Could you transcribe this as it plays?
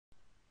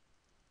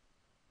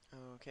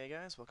Okay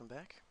guys, welcome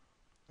back.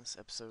 This is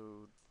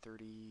episode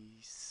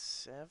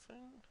 37?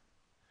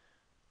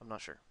 I'm not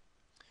sure.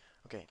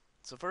 Okay,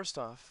 so first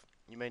off,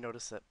 you may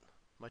notice that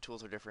my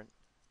tools are different.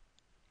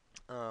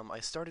 I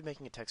started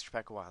making a texture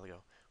pack a while ago.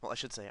 Well, I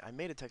should say, I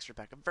made a texture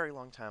pack a very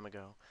long time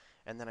ago,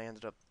 and then I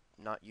ended up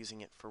not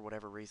using it for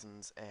whatever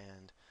reasons,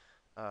 and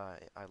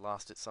I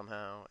lost it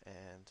somehow,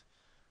 and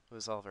it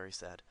was all very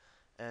sad.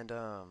 And,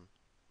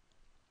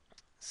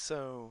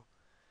 so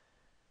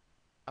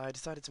I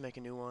decided to make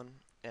a new one,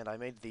 and I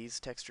made these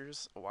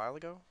textures a while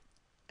ago,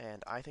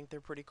 and I think they're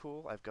pretty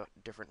cool. I've got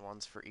different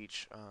ones for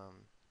each,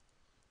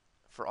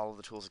 for all of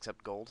the tools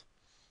except gold.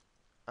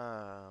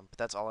 But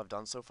that's all I've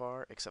done so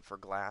far, except for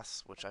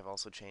glass, which I've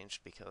also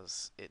changed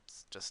because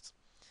it's just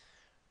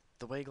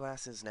the way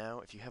glass is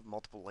now. If you have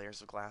multiple layers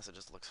of glass, it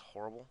just looks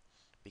horrible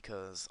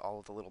because all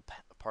of the little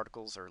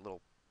particles or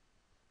little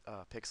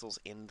pixels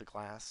in the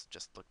glass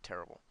just look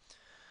terrible.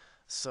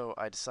 So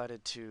I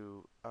decided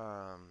to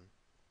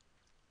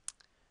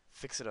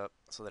fix it up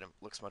so that it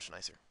looks much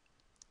nicer.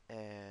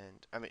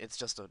 And I mean, it's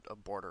just a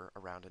border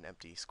around an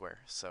empty square,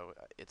 so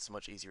it's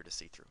much easier to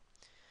see through.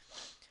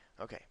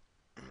 Okay,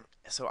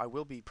 so I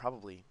will be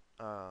probably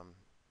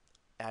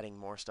adding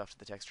more stuff to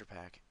the texture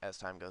pack as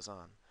time goes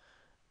on.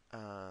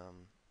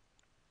 Um,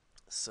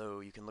 so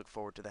you can look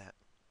forward to that.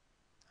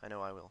 I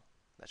know I will.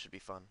 That should be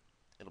fun.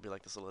 It'll be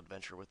like this little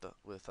adventure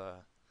with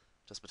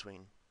just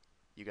between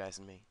you guys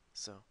and me.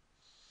 So,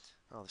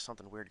 oh, there's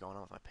something weird going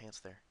on with my pants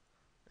there.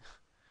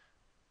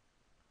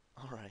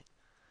 All right.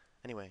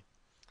 Anyway,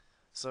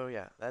 so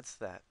yeah, that's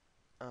that.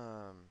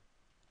 Um,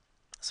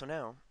 so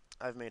now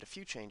I've made a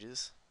few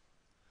changes,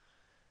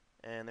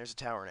 and there's a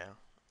tower now.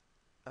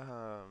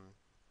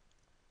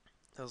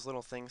 Those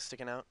little things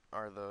sticking out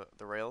are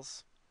the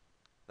rails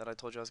that I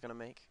told you I was gonna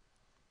make.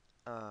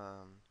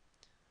 Um,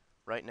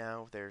 right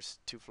now there's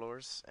 2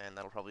 floors, and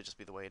that'll probably just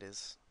be the way it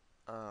is.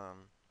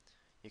 Um,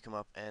 you come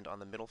up, and on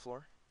the middle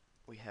floor,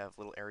 we have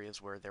little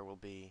areas where there will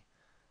be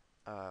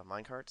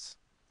minecarts,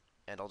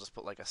 and I'll just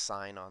put like a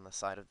sign on the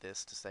side of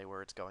this to say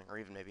where it's going, or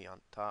even maybe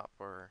on top,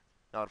 or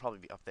no, it'll probably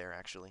be up there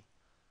actually,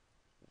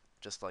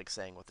 just like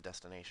saying what the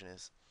destination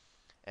is.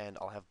 And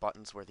I'll have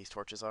buttons where these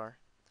torches are,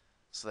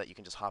 so that you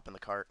can just hop in the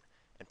cart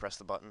and press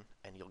the button,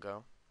 and you'll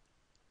go.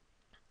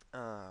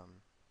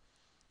 Um,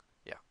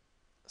 yeah.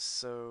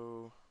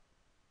 So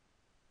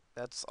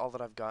that's all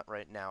that I've got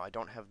right now. I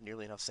don't have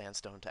nearly enough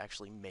sandstone to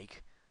actually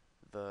make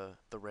the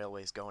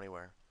railways go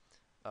anywhere,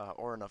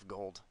 or enough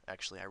gold.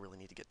 Actually, I really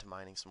need to get to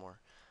mining some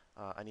more.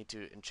 I need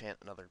to enchant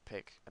another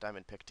pick, a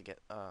diamond pick, to get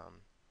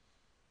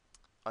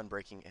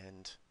unbreaking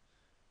and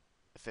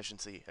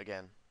efficiency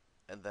again,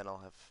 and then I'll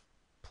have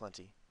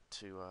plenty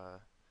to.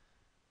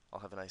 I'll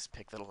have a nice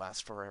pick that'll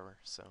last forever.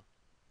 So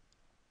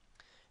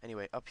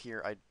anyway, up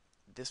here, I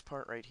this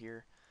part right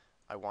here,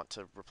 I want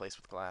to replace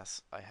with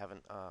glass. I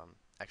haven't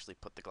actually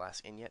put the glass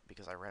in yet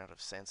because I ran out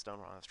of sandstone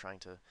when I was trying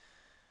to.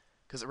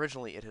 Because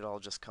originally it had all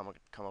just come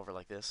over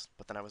like this,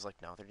 but then I was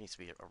like, no, there needs to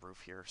be a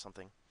roof here or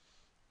something.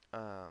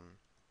 Um,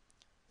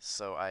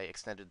 so I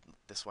extended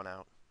this one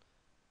out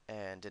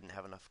and didn't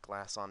have enough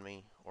glass on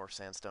me or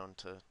sandstone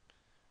to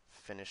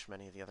finish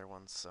many of the other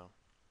ones. So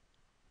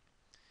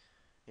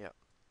yeah,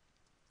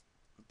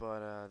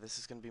 but this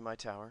is gonna be my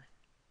tower,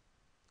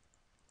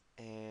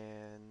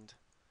 and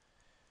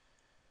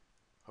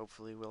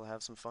hopefully we'll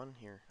have some fun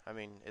here. I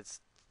mean,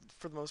 it's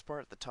for the most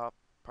part the top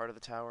part of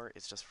the tower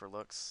is just for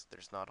looks.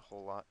 There's not a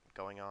whole lot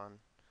going on.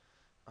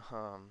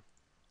 Um,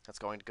 that's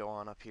going to go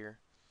on up here.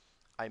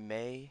 I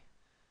may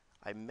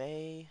I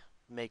may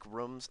make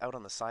rooms out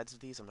on the sides of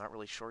these. I'm not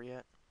really sure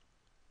yet,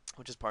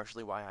 which is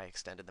partially why I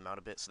extended them out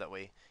a bit, so that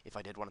way if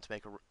I did wanted to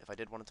make a if I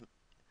did wanted to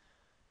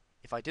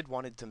if I did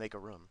wanted to make a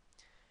room,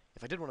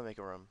 if I did want to make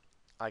a room,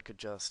 I could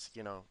just,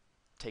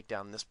 take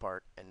down this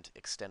part and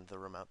extend the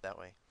room out that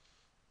way.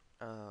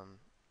 Um,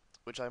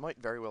 which I might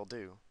very well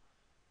do.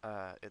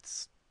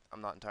 It's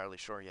I'm not entirely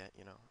sure yet,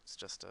 It's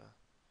just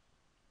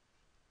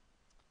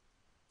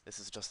this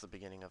is just the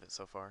beginning of it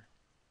so far.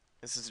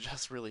 This is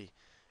just really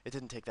it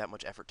didn't take that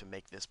much effort to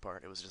make this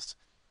part. It was just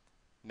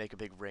make a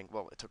big ring.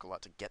 Well, it took a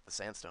lot to get the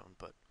sandstone,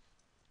 but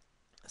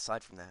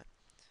aside from that,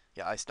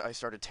 yeah, I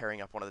started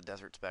tearing up one of the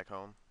deserts back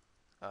home,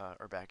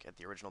 or back at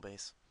the original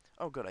base.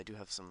 Oh, good, I do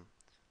have some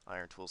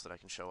iron tools that I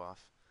can show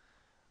off.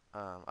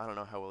 I don't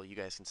know how well you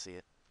guys can see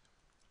it,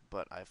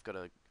 but I've got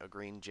a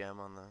green gem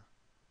on the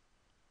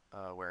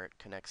where it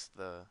connects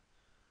the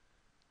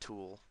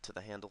tool to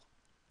the handle,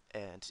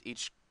 and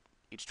each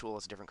tool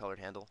has a different colored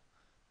handle.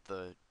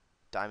 The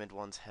diamond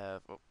ones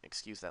have. Oh,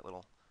 excuse that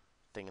little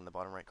thing in the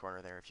bottom right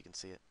corner there, if you can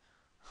see it.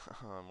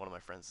 One of my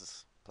friends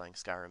is playing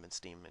Skyrim in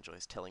Steam,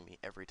 enjoys telling me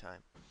every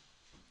time.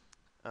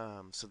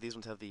 So these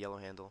ones have the yellow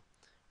handle,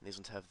 and these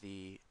ones have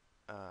the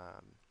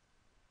um,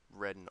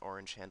 red and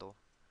orange handle.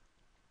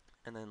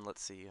 And then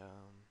let's see,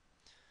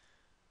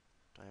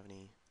 do I have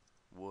any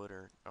wood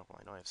or... Oh, well,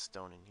 I know I have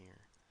stone in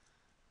here.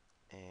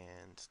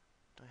 And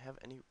do I have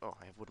any... Oh,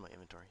 I have wood in my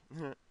inventory.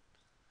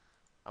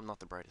 I'm not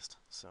the brightest,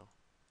 so...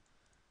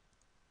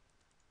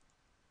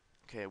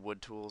 Okay,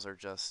 wood tools are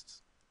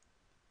just,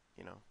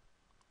 you know,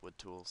 wood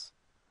tools.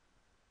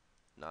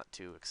 Not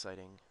too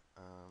exciting.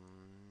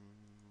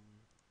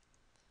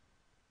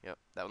 Yep,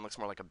 that one looks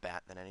more like a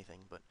bat than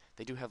anything, but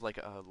they do have like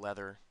a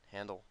leather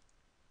handle,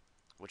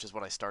 which is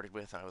what I started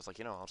with. And I was like,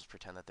 I'll just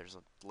pretend that there's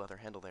a leather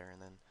handle there,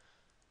 and then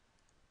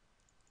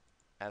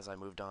as I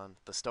moved on,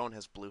 the stone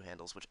has blue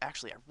handles, which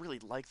actually I really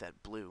like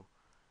that blue.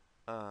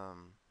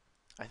 Um,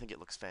 I think it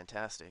looks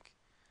fantastic.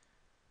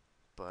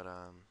 But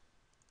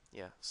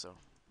yeah, so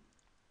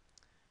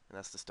and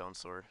that's the stone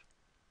sword,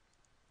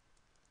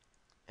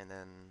 and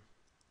then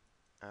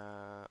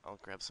I'll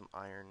grab some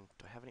iron.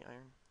 Do I have any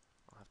iron?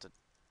 I'll have to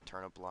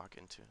turn a block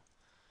into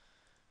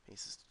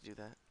pieces to do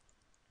that.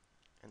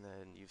 And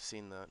then you've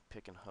seen the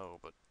pick and hoe,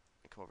 but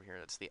come over here.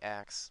 That's the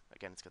axe.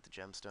 Again, it's got the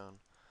gemstone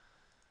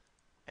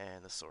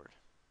and the sword.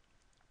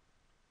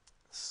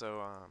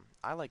 So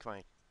I like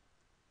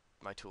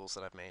my tools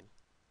that I've made,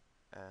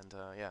 and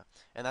yeah,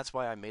 and that's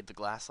why I made the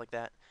glass like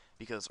that,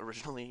 because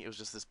originally it was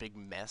just this big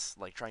mess.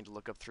 Like trying to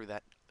look up through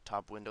that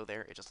top window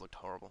there, it just looked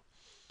horrible.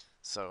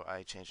 So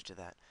I changed it to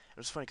that. It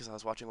was funny because I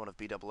was watching one of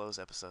B00's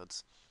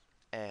episodes,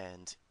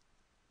 and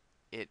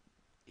it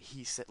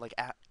he said like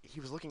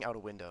he was looking out a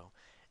window,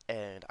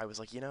 and I was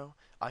like,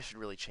 I should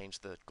really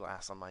change the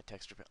glass on my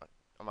texture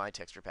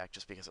pack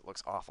just because it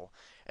looks awful.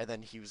 And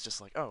then he was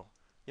just like, oh,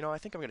 I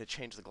think I'm gonna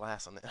change the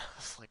glass on it. I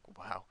was like,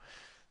 wow,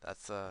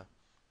 that's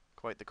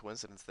quite the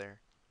coincidence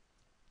there.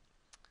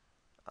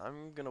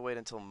 I'm gonna wait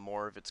until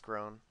more of it's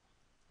grown,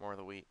 more of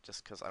the wheat,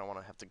 just because I don't want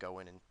to have to go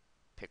in and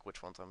pick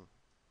which ones I'm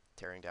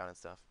tearing down and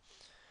stuff.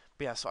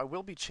 But yeah, so I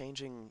will be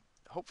changing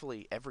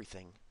hopefully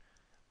everything.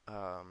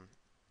 Um,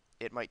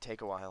 it might take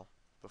a while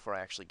before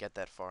I actually get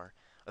that far,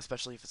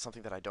 especially if it's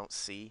something that I don't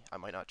see. I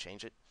might not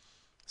change it.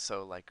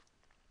 So like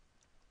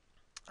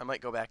I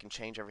might go back and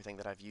change everything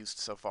that I've used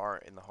so far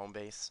in the home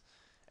base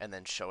and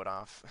then show it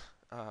off.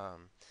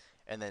 um,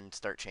 and then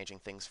start changing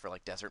things for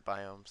like desert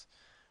biomes.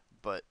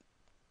 But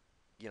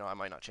I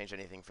might not change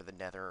anything for the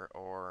nether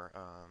or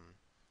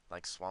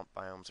like swamp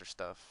biomes or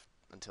stuff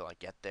until I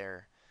get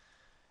there.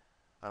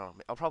 I don't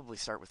know. I'll probably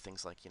start with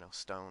things like,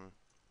 stone,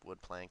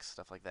 wood planks,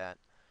 stuff like that.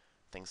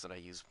 Things that I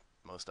use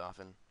most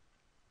often.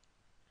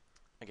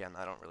 Again,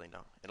 I don't really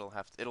know. It'll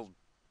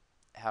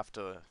have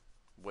to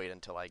wait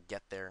until I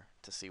get there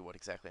to see what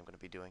exactly I'm going to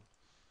be doing.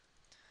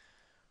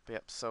 But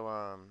yep, so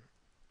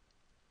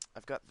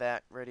I've got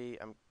that ready.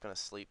 I'm going to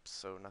sleep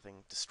so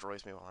nothing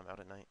destroys me while I'm out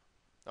at night.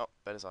 Oh,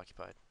 bed is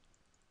occupied.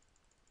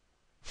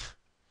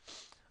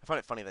 I find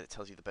it funny that it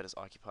tells you the bed is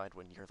occupied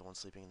when you're the one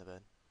sleeping in the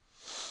bed.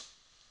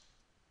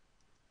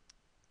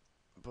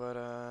 But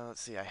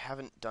let's see, I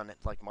haven't done it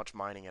like much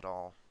mining at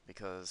all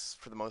because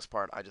for the most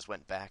part I just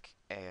went back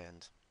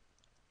and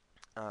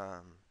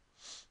um,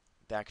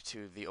 back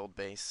to the old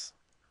base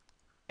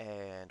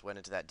and went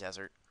into that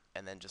desert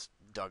and then just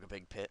dug a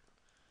big pit.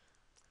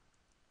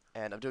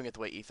 And I'm doing it the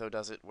way Etho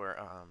does it, where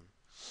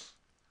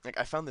like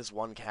I found this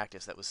one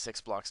cactus that was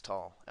 6 blocks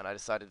tall, and I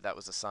decided that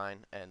was a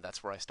sign, and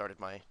that's where I started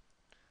my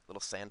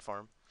little sand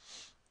farm.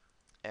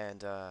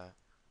 And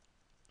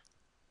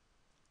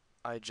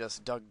I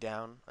just dug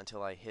down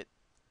until I hit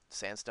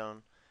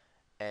sandstone,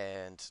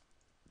 and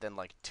then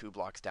like 2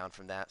 blocks down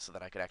from that, so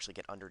that I could actually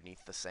get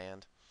underneath the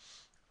sand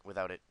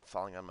without it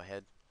falling on my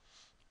head.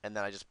 And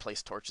then I just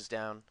placed torches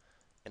down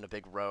in a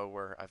big row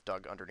where I've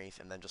dug underneath,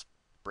 and then just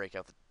break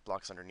out the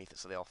blocks underneath it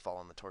so they all fall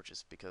on the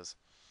torches because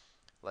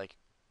like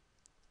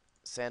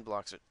sand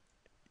blocks are,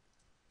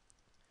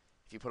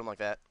 if you put them like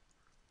that,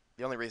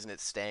 the only reason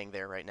it's staying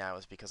there right now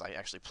is because I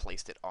actually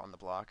placed it on the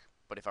block.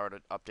 But if I were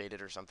to update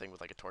it or something with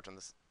like a torch on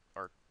this,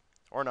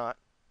 or not,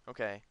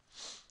 okay.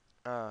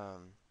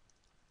 Um,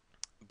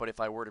 but if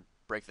I were to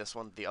break this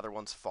one, the other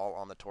ones fall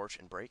on the torch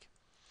and break.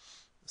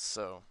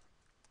 So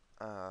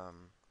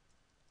um,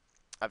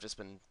 I've just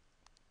been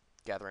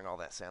gathering all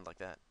that sand like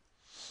that.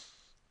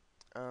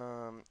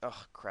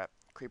 Oh crap!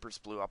 Creepers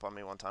blew up on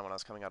me one time when I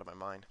was coming out of my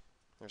mine.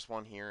 There's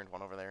one here and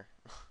one over there,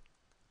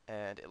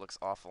 and it looks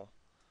awful.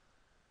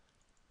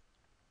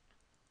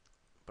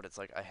 But it's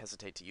like I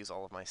hesitate to use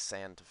all of my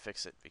sand to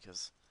fix it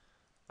because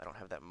I don't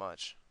have that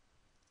much.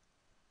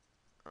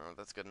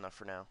 That's good enough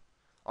for now.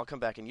 I'll come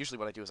back and usually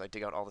what I do is I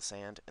dig out all the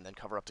sand and then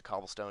cover up the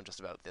cobblestone just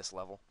about this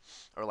level,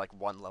 or like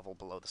one level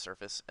below the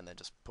surface, and then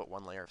just put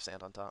one layer of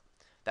sand on top.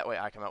 That way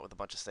I come out with a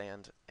bunch of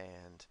sand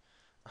and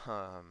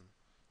um,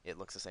 it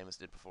looks the same as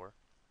it did before.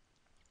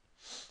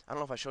 I don't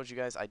know if I showed you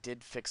guys, I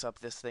did fix up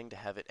this thing to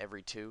have it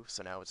every 2,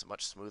 so now it's a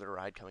much smoother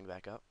ride coming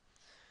back up.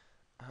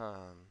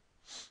 Um,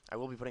 I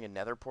will be putting a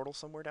nether portal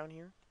somewhere down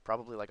here,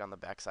 probably like on the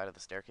back side of the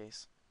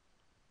staircase.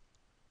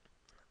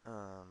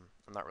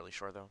 I'm not really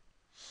sure though.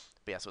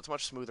 But yeah, so it's a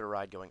much smoother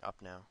ride going up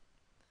now.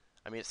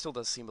 I mean, it still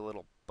does seem a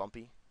little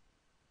bumpy,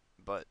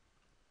 but,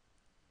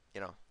 you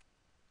know,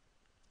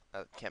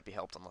 that can't be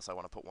helped unless I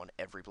want to put one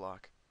every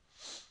block.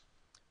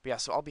 But yeah,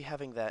 so I'll be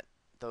having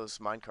those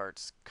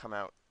minecarts come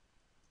out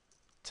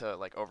to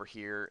like over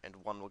here, and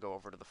one will go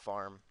over to the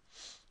farm.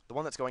 The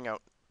one that's going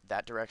out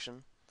that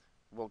direction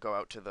will go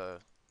out to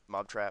the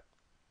mob trap,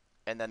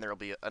 and then there'll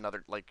be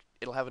another, like,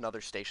 it'll have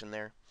another station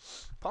there,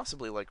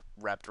 possibly like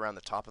wrapped around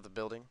the top of the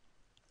building.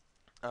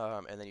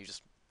 and then you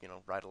just,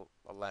 ride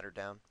a ladder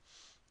down.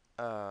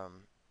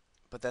 Um,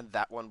 but then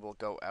that one will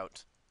go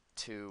out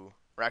to,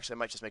 or actually, I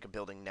might just make a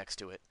building next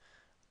to it,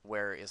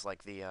 where is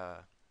like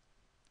the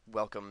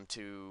welcome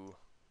to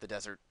the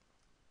desert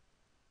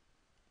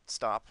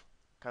stop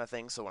kind of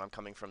thing. So when I'm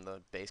coming from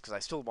the base, because I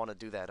still want to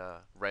do that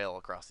rail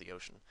across the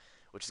ocean,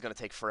 which is going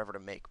to take forever to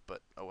make,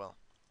 but oh well.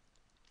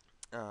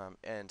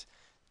 And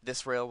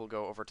this rail will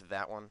go over to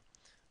that one.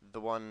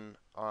 The one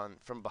on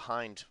from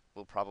behind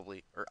will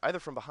probably, or either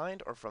from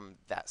behind or from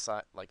that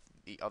side, like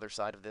the other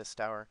side of this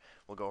tower,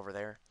 will go over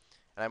there.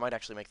 And I might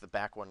actually make the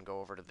back one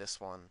go over to this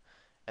one,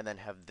 and then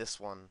have this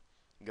one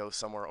go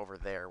somewhere over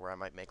there where I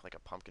might make like a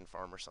pumpkin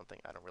farm or something.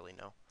 I don't really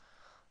know.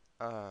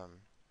 Um,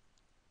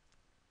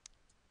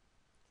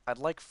 I'd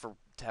like for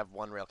to have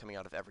one rail coming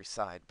out of every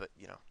side, but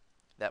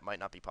that might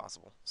not be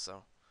possible.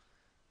 So,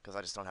 because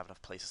I just don't have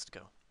enough places to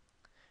go.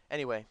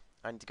 Anyway,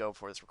 I need to go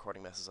before this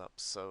recording messes up.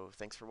 So,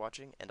 thanks for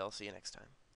watching, and I'll see you next time.